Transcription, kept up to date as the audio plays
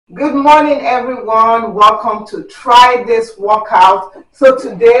Good morning, everyone. Welcome to Try This Workout. So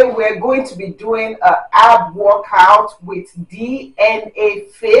today we're going to be doing an ab workout with DNA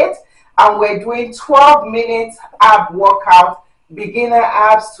Fit, and we're doing 12 minutes ab workout, beginner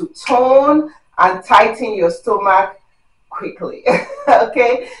abs to tone and tighten your stomach quickly.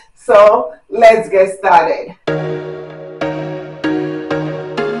 Okay, so let's get started.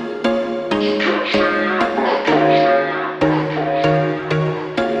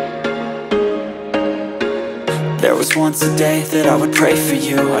 There was once a day that I would pray for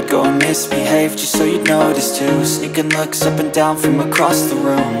you. I'd go and misbehave just so you'd notice too. Sneaking looks up and down from across the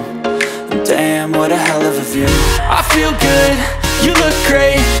room. And damn, what a hell of a view. I feel good, you look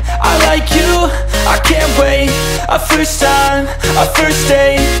great, I like you, I can't wait. A first time, a first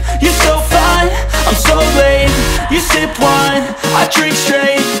date. You're so fine, I'm so late. You sip wine, I drink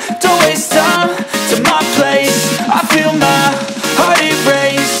straight. Don't waste time to my place. I feel my heart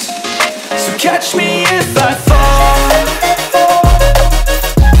erase. So catch me if I fall.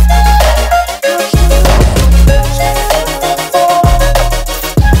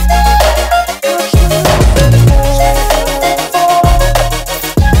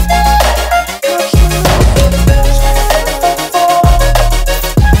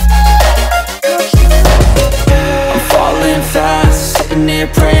 I'm falling fast, sitting here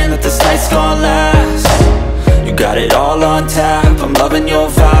praying that this night's gonna last. You got it all on tap, I'm loving your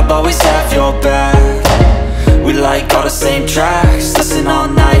vibe, always have your back. We like all the same tracks, listen all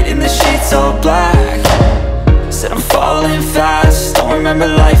night in the sheets all black. Said I'm falling fast, don't remember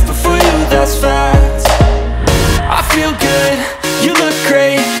life before you, that's fact. I feel good, you look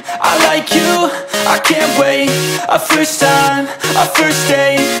great, I like you, I can't wait. A first time, a first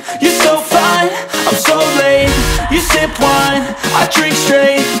date. You're so fine, I'm so late. You sip wine, I drink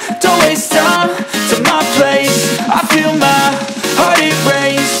straight. Don't waste time to my place. I feel my heart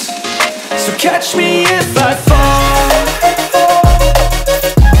erase. So catch me if I fall.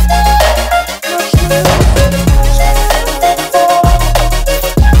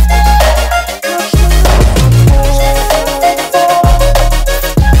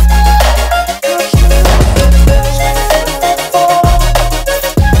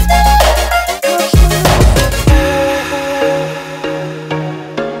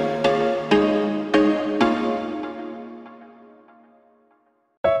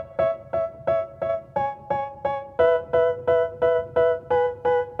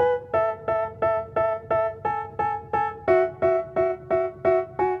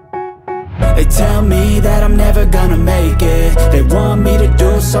 They tell me that I'm never gonna make it. They want me to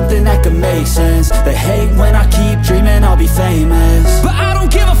do something that could make sense. They hate when I keep dreaming I'll be famous, but I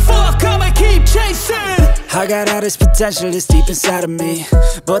don't give a fuck, I'ma keep chasing. I got all this potential that's deep inside of me,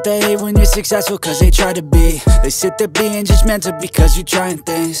 but they hate when you're successful cause they try to be. They sit there being judgmental because you're trying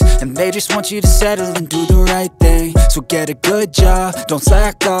things, and they just want you to settle and do the right thing. So get a good job, don't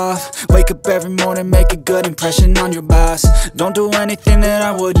slack off. Wake up every morning, make a good impression on your boss. Don't do anything that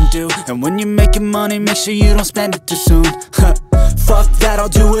I wouldn't do, and when you're making money, make sure you don't spend it too soon. Fuck that, I'll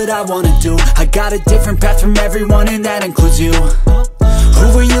do what I wanna do. I got a different path from everyone, and that includes you.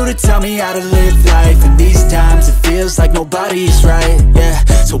 Who are you to tell me how to live life? In these times it feels like nobody's right, yeah.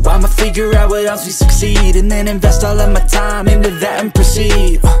 So I'ma figure out what else we succeed, and then invest all of my time into that and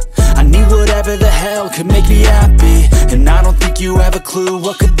proceed. I need whatever the hell could make me happy, and I don't think you have a clue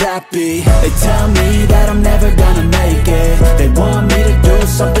what could that be. They tell me that I'm never gonna make it. They want me to do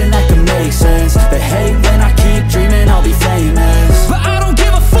something that can make sense. They hate when I keep dreaming I'll be famous, but I don't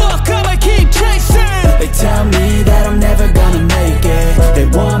give a fuck, I'ma keep chasing. They tell me that I'm never gonna make it. They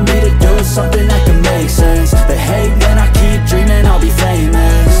want me to do something that can make sense. They hate when I keep dreaming I'll be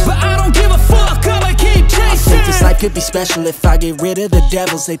famous, but I don't give a fuck, I'ma keep chasing. I think this life could be special if I get rid of the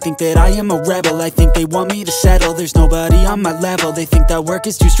devils. They think that I am a rebel, I think they want me to settle. There's nobody on my level. They think that work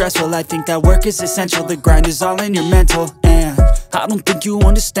is too stressful, I think that work is essential. The grind is all in your mental, and I don't think you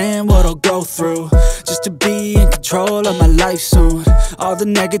understand what I'll go through just to be in control of my life soon. All the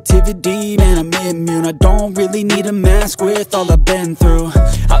negativity, man, I'm immune. I don't really need a mask with all I've been through.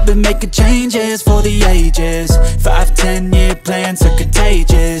 I've been making changes for the ages. 5-10 year plans are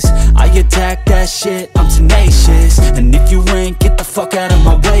contagious. I attack that shit, I'm tenacious. And if you ain't, get the fuck out of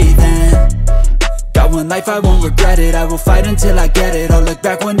my way then. Got one life, I won't regret it. I will fight until I get it. I'll look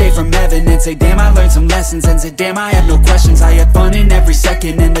back one day from heaven and say, damn, I learned some lessons. And say, damn, I had no questions. I had fun in every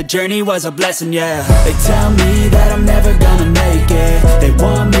second, and the journey was a blessing, yeah. They tell me that I'm never gonna make it. They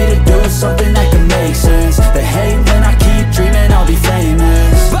want me to do something that can make sense. They hate when I keep dreaming I'll be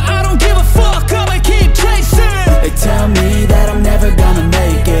famous, but I don't give a fuck, I'ma keep chasing. They tell me that I'm never gonna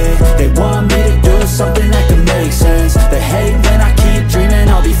make it. They want me to do something that can make sense. They hate when I keep dreaming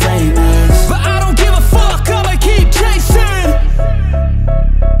I'll be famous.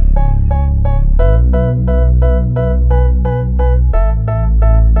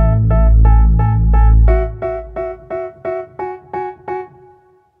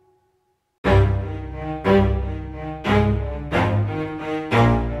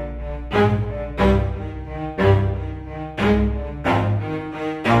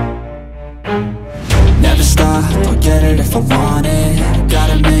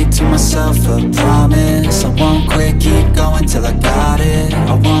 myself a promise. I won't quit, keep going till I got it.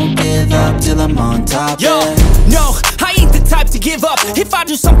 I won't give up till I'm on top. Yo, no, I ain't the type to give up. If I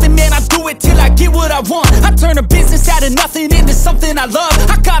do something, man, I do it till I get what I want. I turn a business out of nothing into something I love.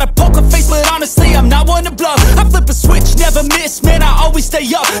 I got a poker face, but honestly, I'm not one to bluff. I flip a switch, never miss, man, I always stay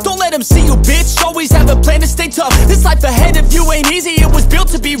up. Don't let them see you, bitch, always have a plan to stay tough. This life ahead of you ain't easy, it was built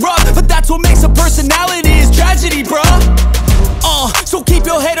to be rough. But that's what makes a personality, is tragedy, bruh. So keep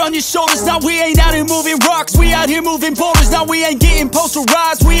your head on your shoulders. Now we ain't out here moving rocks, we out here moving boulders. Now we ain't getting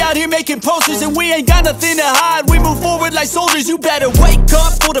posterized, we out here making posters. And we ain't got nothing to hide, we move forward like soldiers. You better wake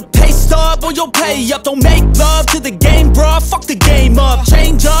up for the pay stub, or you'll pay up. Don't make love to the game, bruh, fuck the game up.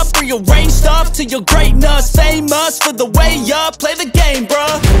 Change up, rearrange stuff to your greatness. Famous for the way up, play the game,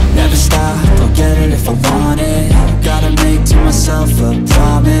 bruh. Never stop, I'll get it if I want it. Gotta make to myself a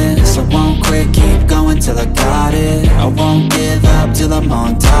promise. I won't quit, keep going till I got it. I won't give up till I'm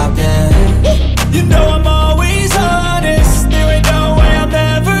on top, yeah. You know I'm always honest, there ain't no way I'm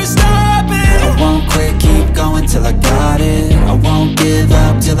ever stopping. I won't quit, keep going till I got it. I won't give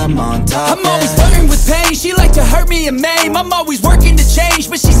up till I'm on top, I'm always flirting with pain, she like to hurt me and maim. I'm always working to change,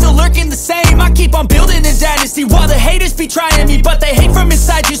 but she's still lurking the same. I keep on building a dynasty while the haters be trying me. But they hate from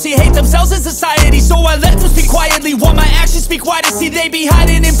inside, you see, hate themselves in society. So I let them speak quietly while my actions speak wider. See, they be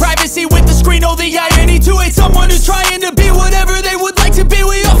hiding in privacy with the screen. Oh, the irony to hate someone who's trying to be whatever they would like to be.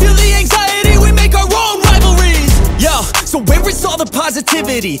 We all feel the anxiety, we make our own rivalries. Yo, so where is all the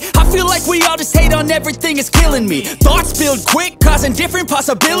positivity? I feel like we all just hate on everything, it's killing me. Thoughts build quick, causing different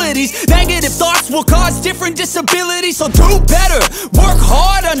possibilities. Negative thoughts will cause different disabilities. So do better, work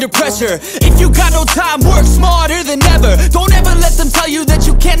hard under pressure. If you got no time, work smarter than ever. Don't ever let them tell you that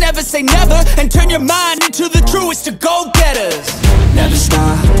you can't ever say never. And turn your mind into the truest of go-getters. Never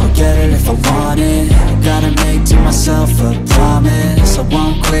stop, I'll get it if I want it. Gotta make to myself a promise. I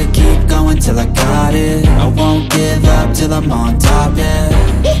won't quit, keep going till I got it. I won't give up till I'm on top, yeah.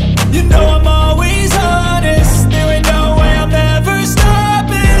 You know I'm always honest, there ain't no way I'm ever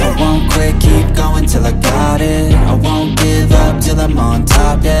stopping. I won't quit, keep going till I got it. I won't give up till I'm on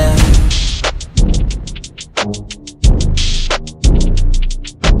top, yeah.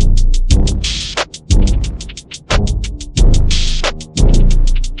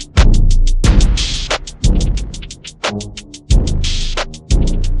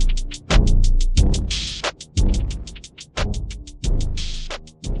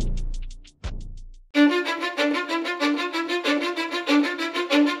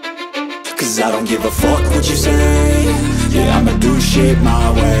 I don't give a fuck what you say. Yeah, I'ma do shit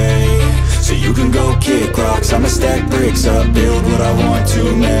my way. So you can go kick rocks, I'ma stack bricks up, build what I want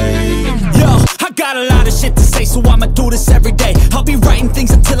to make. Yo, I got a lot of shit to say, so I'ma do this every day. I'll be writing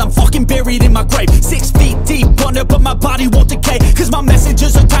things until I'm fucking buried in my grave. 6 feet deep under, but my body won't decay. Cause my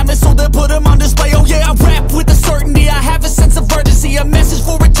messages are timeless, so they'll put them on display. Oh yeah, I rap with a certainty, I have a sense of urgency. A message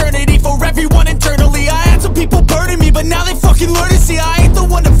for eternity, for everyone internally. I had some people burning me, but now they fucking learn to see I ain't the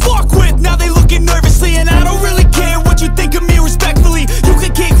one to fuck with. Now they looking nervously, and I don't really care what you think of me respectfully. You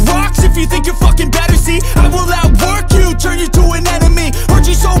can kick rocks if you think you're fucking better, see. I will outwork you, turn you to an enemy. Hurt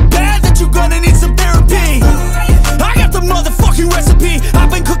you so bad that you're gonna need some therapy. I got the motherfucking recipe, I've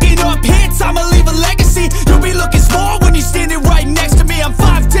been cooking up hits, I'ma leave a legacy. You'll be looking small when you're standing right next to me. I'm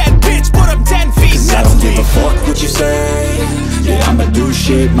 5'10", bitch, but I'm 10 feet. Cause I don't give a fuck what you say. Yeah, I'ma do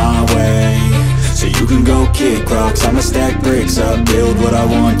shit my way. So you can go kick rocks, I'ma stack bricks up, build what I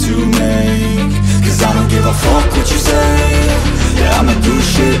want to make. Cause I don't give a fuck what you say. Yeah, I'ma do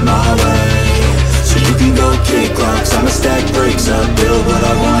shit my way. So you can go kick rocks, I'ma stack bricks up, build what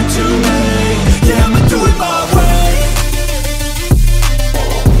I want to make. Yeah, I'ma do it my way.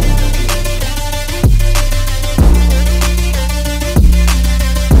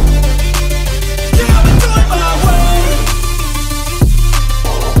 Yeah, I'ma do it my way.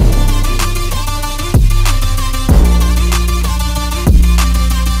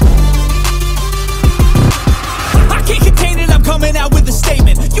 I can't contain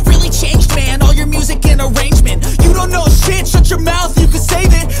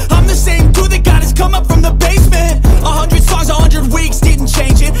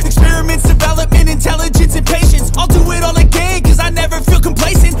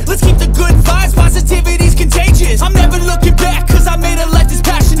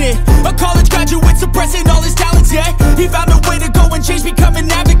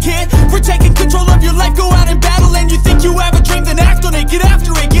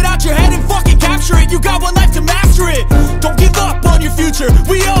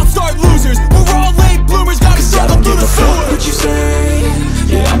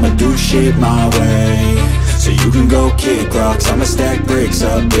bricks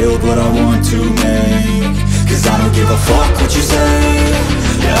up, build what I want to make. Cause I don't give a fuck what you say.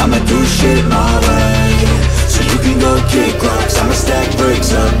 Yeah, I'ma do shit my way. So you can go kick rocks, I'ma stack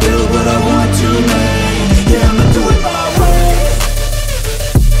bricks up, build what I want to make. Yeah, I'ma do it my way.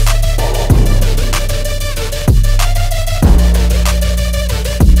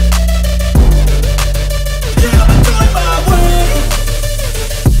 Yeah, I'ma do it my way.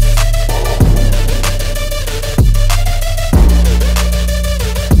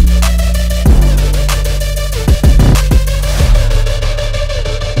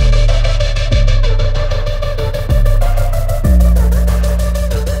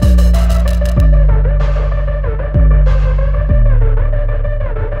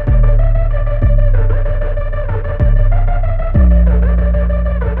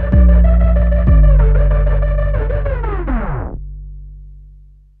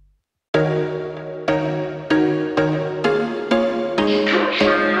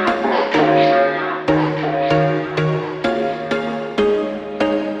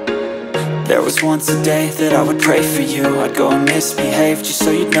 There was once a day that I would pray for you. I'd go and misbehave just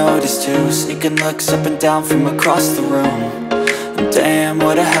so you'd notice too. Sneaking looks up and down from across the room. And damn,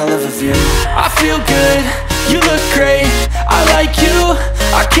 what a hell of a view. I feel good, you look great, I like you,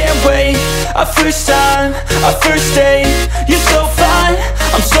 I can't wait. A first time, a first date. You're so fine,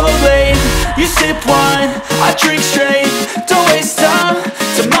 I'm so late. You sip wine, I drink straight. Don't waste time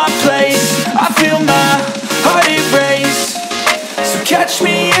to my place. I feel my heart erase. So catch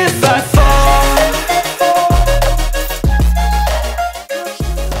me if